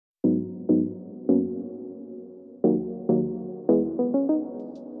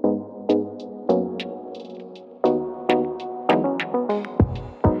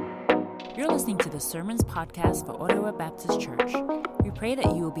listening to the Sermons Podcast for Ottawa Baptist Church. We pray that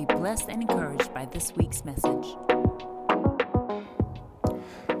you will be blessed and encouraged by this week's message.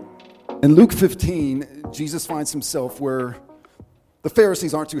 In Luke 15, Jesus finds himself where the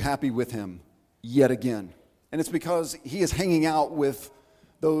Pharisees aren't too happy with him yet again. And it's because he is hanging out with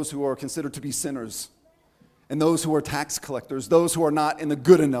those who are considered to be sinners and those who are tax collectors, those who are not in the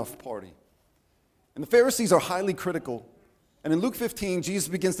good enough party. And the Pharisees are highly critical. And in Luke 15, Jesus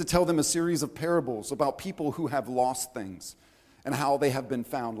begins to tell them a series of parables about people who have lost things and how they have been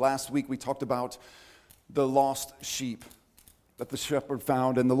found. Last week we talked about the lost sheep that the shepherd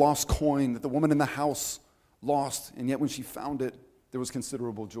found and the lost coin that the woman in the house lost, and yet when she found it, there was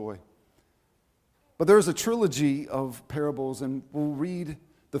considerable joy. But there is a trilogy of parables, and we'll read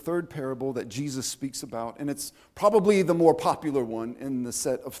the third parable that Jesus speaks about, and it's probably the more popular one in the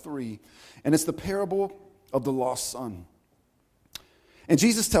set of three, and it's the parable of the lost son. And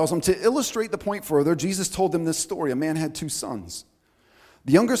Jesus tells them, to illustrate the point further, Jesus told them this story. A man had two sons.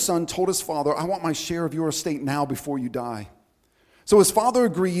 The younger son told his father, "I want my share of your estate now before you die." So his father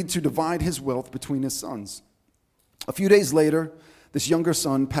agreed to divide his wealth between his sons. A few days later, this younger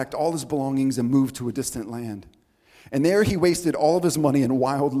son packed all his belongings and moved to a distant land. And there he wasted all of his money in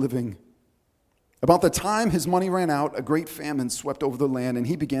wild living. About the time his money ran out, a great famine swept over the land, and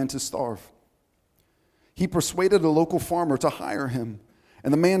he began to starve. He persuaded a local farmer to hire him,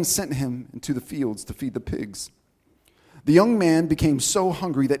 and the man sent him into the fields to feed the pigs. The young man became so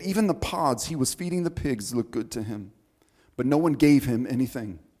hungry that even the pods he was feeding the pigs looked good to him, but no one gave him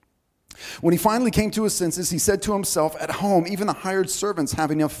anything. When he finally came to his senses, he said to himself, "At home, even the hired servants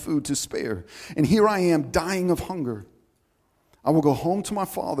have enough food to spare, and here I am dying of hunger. I will go home to my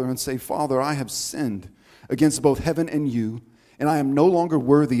father and say, 'Father, I have sinned against both heaven and you, and I am no longer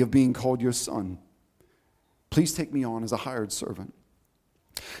worthy of being called your son. Please take me on as a hired servant.'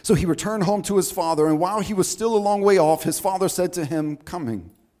 So he returned home to his father, and while he was still a long way off, his father saw him coming.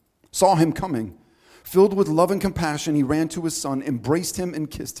 Filled with love and compassion, he ran to his son, embraced him,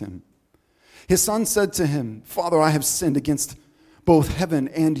 and kissed him. His son said to him, 'Father, I have sinned against both heaven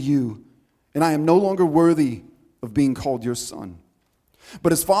and you, and I am no longer worthy of being called your son.'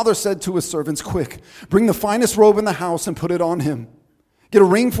 But his father said to his servants, 'Quick, bring the finest robe in the house and put it on him. Get a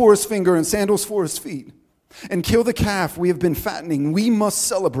ring for his finger and sandals for his feet. And kill the calf we have been fattening. We must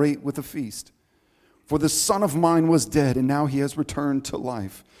celebrate with a feast. For this son of mine was dead, and now he has returned to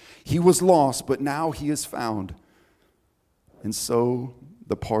life. He was lost, but now he is found.' And so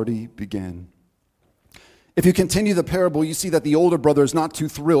the party began." If you continue the parable, you see that the older brother is not too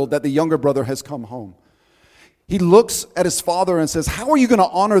thrilled that the younger brother has come home. He looks at his father and says, "How are you going to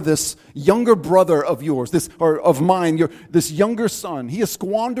honor this younger brother of yours, this younger son? He has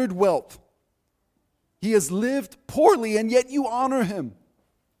squandered wealth. He has lived poorly, and yet you honor him."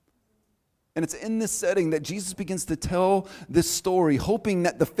 And it's in this setting that Jesus begins to tell this story, hoping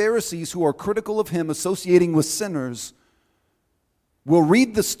that the Pharisees who are critical of him associating with sinners will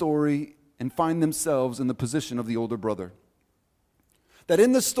read the story and find themselves in the position of the older brother. That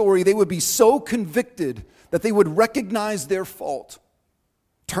in the story they would be so convicted that they would recognize their fault,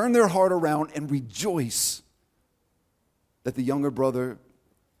 turn their heart around, and rejoice that the younger brother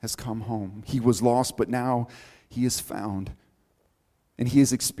has come home. He was lost, but now he is found. And he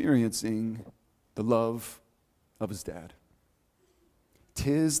is experiencing the love of his dad.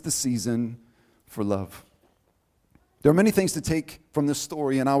 'Tis the season for love. There are many things to take from this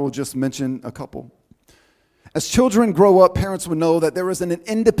story, and I will just mention a couple. As children grow up, parents will know that there is an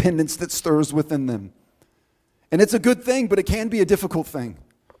independence that stirs within them. And it's a good thing, but it can be a difficult thing.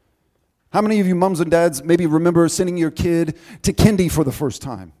 How many of you moms and dads maybe remember sending your kid to kindy for the first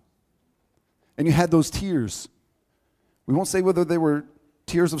time? And you had those tears. We won't say whether they were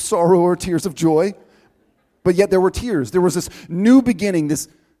tears of sorrow or tears of joy, but yet there were tears. There was this new beginning, this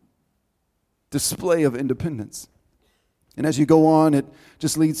display of independence. And as you go on, it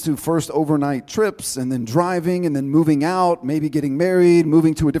just leads to first overnight trips, and then driving, and then moving out, maybe getting married,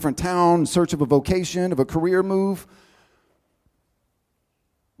 moving to a different town in search of a vocation, of a career move.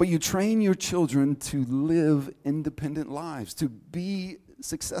 But you train your children to live independent lives, to be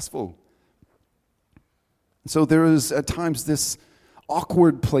successful. So there is at times this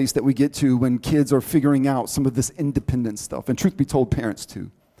awkward place that we get to when kids are figuring out some of this independent stuff. And truth be told, parents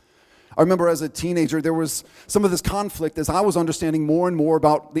too. I remember as a teenager, there was some of this conflict as I was understanding more and more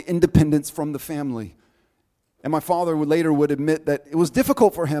about the independence from the family. And my father would admit that it was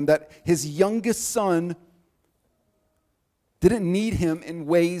difficult for him that his youngest son didn't need him in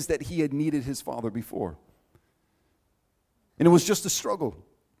ways that he had needed his father before. And it was just a struggle.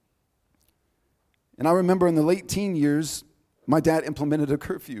 And I remember in the late teen years, my dad implemented a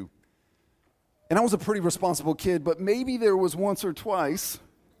curfew. And I was a pretty responsible kid, but maybe there was once or twice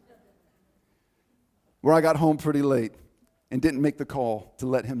where I got home pretty late and didn't make the call to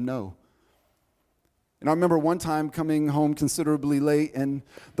let him know. And I remember one time coming home considerably late, and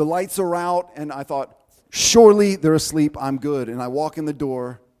the lights are out, and I thought, surely they're asleep, I'm good. And I walk in the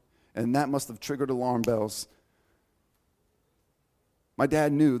door, and that must have triggered alarm bells. My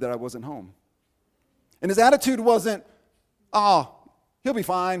dad knew that I wasn't home. And his attitude wasn't, he'll be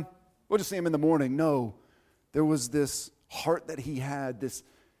fine. We'll just see him in the morning. No, there was this heart that he had, this,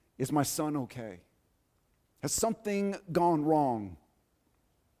 is my son okay? Has something gone wrong?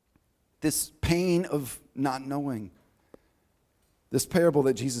 This pain of not knowing. This parable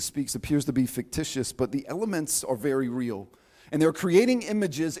that Jesus speaks appears to be fictitious, but the elements are very real. And they're creating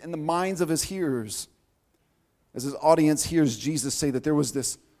images in the minds of his hearers. As his audience hears Jesus say that there was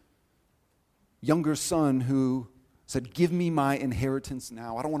this younger son who said, give me my inheritance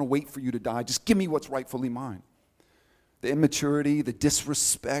now. I don't want to wait for you to die. Just give me what's rightfully mine. The immaturity, the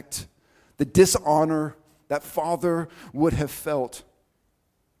disrespect, the dishonor that father would have felt.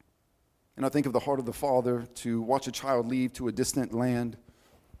 And I think of the heart of the father to watch a child leave to a distant land,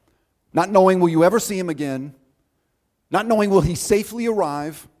 not knowing will you ever see him again, not knowing will he safely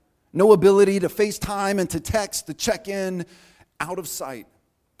arrive, no ability to FaceTime and to text, to check in, out of sight,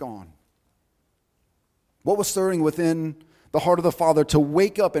 gone. What was stirring within the heart of the father to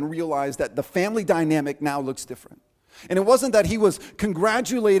wake up and realize that the family dynamic now looks different? And it wasn't that he was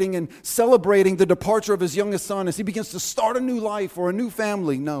congratulating and celebrating the departure of his youngest son as he begins to start a new life or a new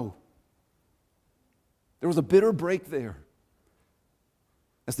family. No. There was a bitter break there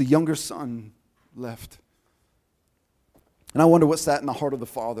as the younger son left. And I wonder what sat in the heart of the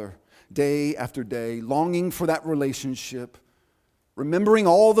father day after day, longing for that relationship, remembering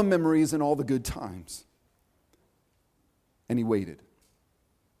all the memories and all the good times. And he waited.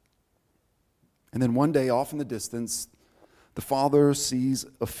 And then one day, off in the distance, the father sees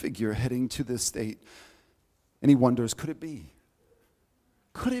a figure heading to this state, and he wonders, could it be?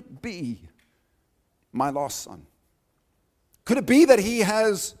 Could it be my lost son? Could it be that he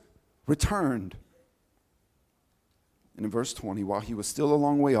has returned? And in verse 20, while he was still a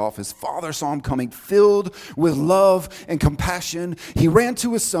long way off, his father saw him coming, filled with love and compassion. He ran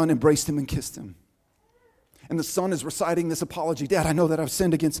to his son, embraced him, and kissed him. And the son is reciting this apology. Dad, I know that I've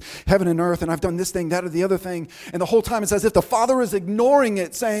sinned against heaven and earth, and I've done this thing, that, or the other thing. And the whole time it's as if the father is ignoring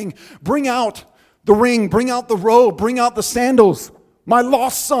it, saying, bring out the ring, bring out the robe, bring out the sandals. My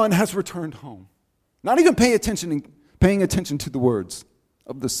lost son has returned home. Not even paying attention to the words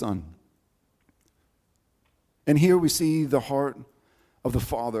of the son. And here we see the heart of the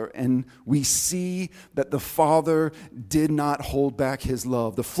father, and we see that the father did not hold back his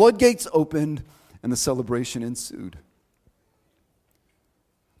love. The floodgates opened, and the celebration ensued.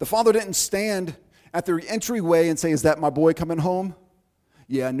 The father didn't stand at the entryway and say, is that my boy coming home?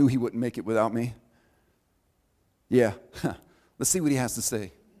 Yeah, I knew he wouldn't make it without me. Yeah, let's see what he has to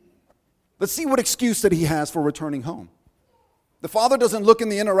say. Let's see what excuse that he has for returning home. The father doesn't look in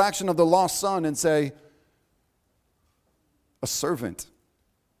the interaction of the lost son and say, a servant.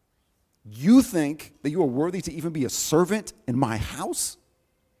 You think that you are worthy to even be a servant in my house?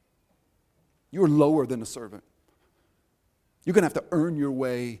 You are lower than a servant. You're going to have to earn your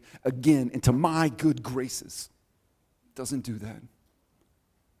way again into my good graces. Doesn't do that.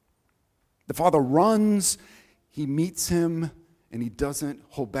 The father runs, he meets him, and he doesn't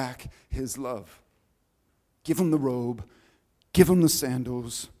hold back his love. Give him the robe, give him the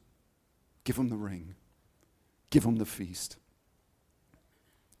sandals, give him the ring, give him the feast.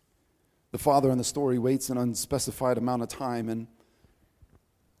 The father in the story waits an unspecified amount of time, and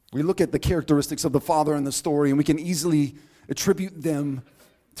we look at the characteristics of the father in the story, and we can easily attribute them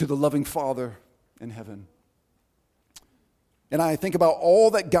to the loving Father in heaven. And I think about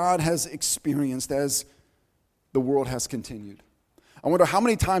all that God has experienced as the world has continued. I wonder how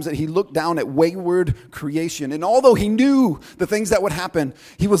many times that he looked down at wayward creation, and although he knew the things that would happen,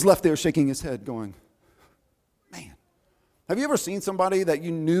 he was left there shaking his head going, man. Have you ever seen somebody that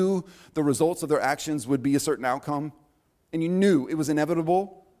you knew the results of their actions would be a certain outcome, and you knew it was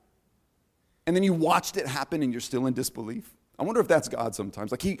inevitable, and then you watched it happen and you're still in disbelief? I wonder if that's God sometimes.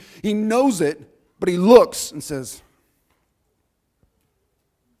 Like he knows it, but he looks and says,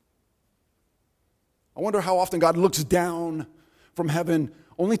 I wonder how often God looks down from heaven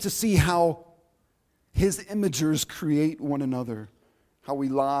only to see how his imagers create one another. How we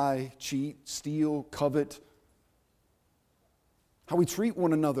lie, cheat, steal, covet. How we treat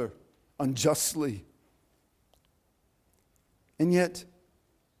one another unjustly. And yet,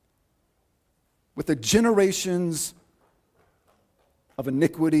 with the generations of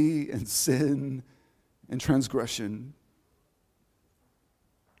iniquity and sin and transgression.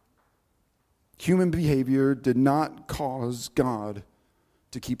 Human behavior did not cause God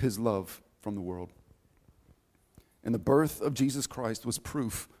to keep his love from the world. And the birth of Jesus Christ was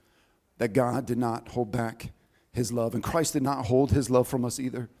proof that God did not hold back his love. And Christ did not hold his love from us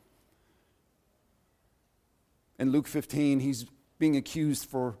either. In Luke 15, he's being accused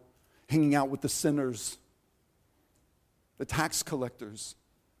for hanging out with the sinners, the tax collectors.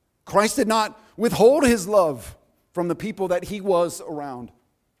 Christ did not withhold his love from the people that he was around.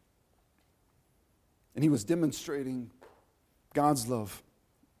 And he was demonstrating God's love.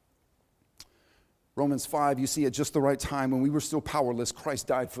 Romans 5, you see, at just the right time, when we were still powerless, Christ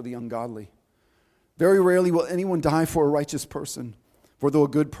died for the ungodly. Very rarely will anyone die for a righteous person. For though a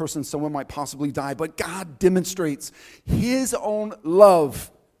good person, someone might possibly die. But God demonstrates his own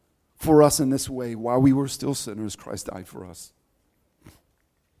love for us in this way. While we were still sinners, Christ died for us.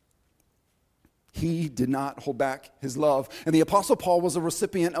 He did not hold back his love. And the Apostle Paul was a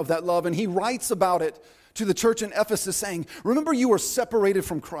recipient of that love. And he writes about it to the church in Ephesus saying, remember, you were separated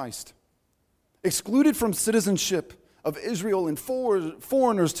from Christ, excluded from citizenship of Israel and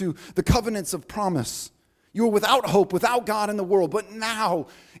foreigners to the covenants of promise. You were without hope, without God in the world. But now,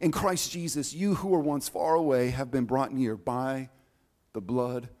 in Christ Jesus, you who were once far away have been brought near by the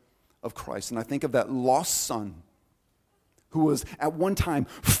blood of Christ. And I think of that lost son who was at one time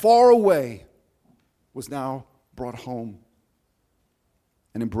far away, was now brought home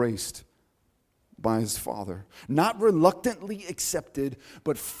and embraced by his Father. Not reluctantly accepted,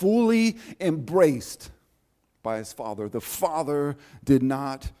 but fully embraced by his Father. The Father did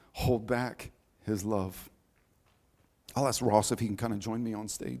not hold back his love. I'll ask Ross if he can kind of join me on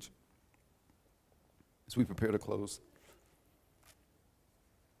stage as we prepare to close.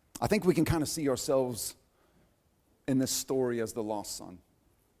 I think we can kind of see ourselves in this story as the lost son.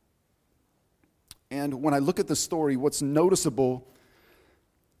 And when I look at the story, what's noticeable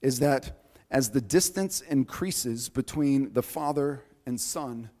is that as the distance increases between the father and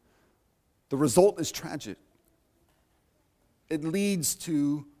son, the result is tragic. It leads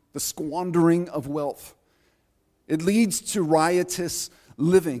to the squandering of wealth. It leads to riotous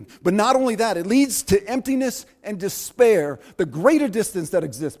living. But not only that, it leads to emptiness and despair, the greater distance that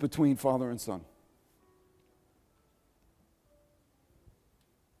exists between father and son.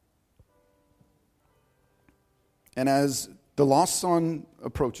 And as the lost son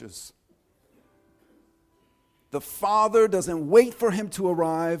approaches, the father doesn't wait for him to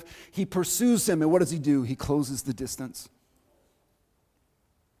arrive. He pursues him. And what does he do? He closes the distance.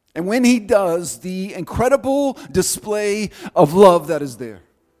 And when he does, the incredible display of love that is there.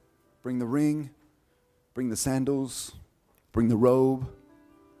 Bring the ring, bring the sandals, bring the robe,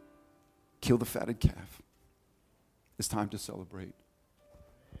 kill the fatted calf. It's time to celebrate.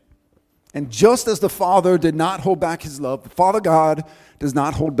 And just as the Father did not hold back his love, the Father God does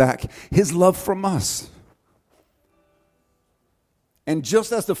not hold back his love from us. And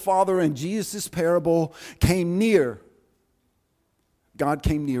just as the Father in Jesus' parable came near, God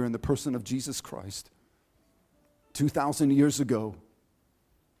came near in the person of Jesus Christ 2,000 years ago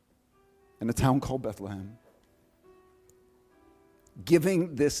in a town called Bethlehem,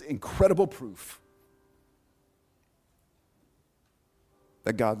 giving this incredible proof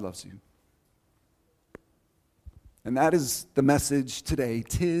that God loves you. And that is the message today.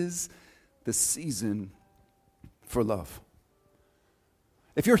 'Tis the season for love.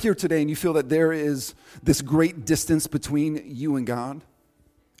 If you're here today and you feel that there is this great distance between you and God,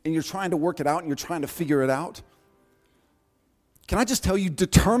 and you're trying to work it out and you're trying to figure it out, can I just tell you,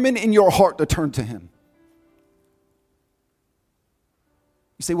 determine in your heart to turn to him.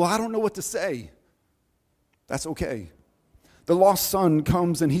 You say, well, I don't know what to say. That's okay. The lost son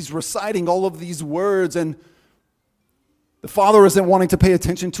comes and he's reciting all of these words, and the father isn't wanting to pay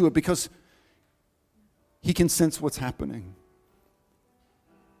attention to it because he can sense what's happening.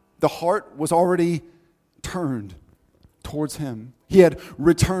 The heart was already turned towards him. He had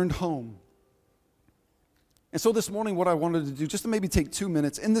returned home. And so this morning, what I wanted to do, just to maybe take 2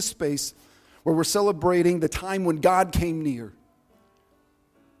 minutes in this space where we're celebrating the time when God came near.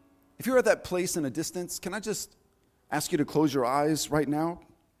 If you're at that place in a distance, can I just ask you to close your eyes right now?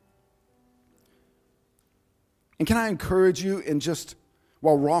 And can I encourage you in just,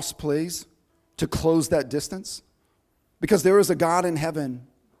 while Ross plays, to close that distance? Because there is a God in heaven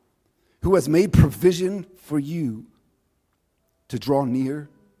who has made provision for you to draw near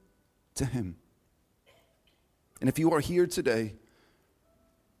to him. And if you are here today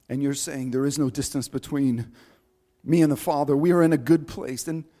and you're saying there is no distance between me and the Father, we are in a good place,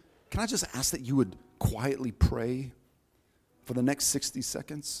 then can I just ask that you would quietly pray for the next 60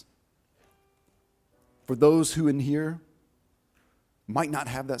 seconds? for those who in here might not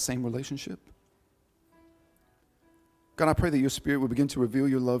have that same relationship. God, I pray that your Spirit will begin to reveal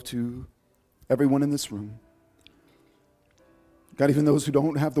your love to everyone in this room. God, even those who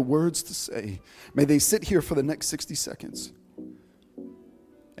don't have the words to say, may they sit here for the next 60 seconds.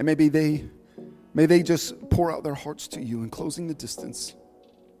 And may they just pour out their hearts to you in closing the distance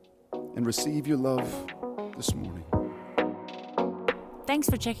and receive your love this morning. Thanks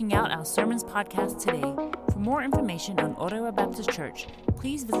for checking out our Sermons podcast today. For more information on Ottawa Baptist Church,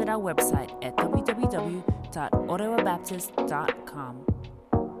 please visit our website at www.ottawabaptist.com.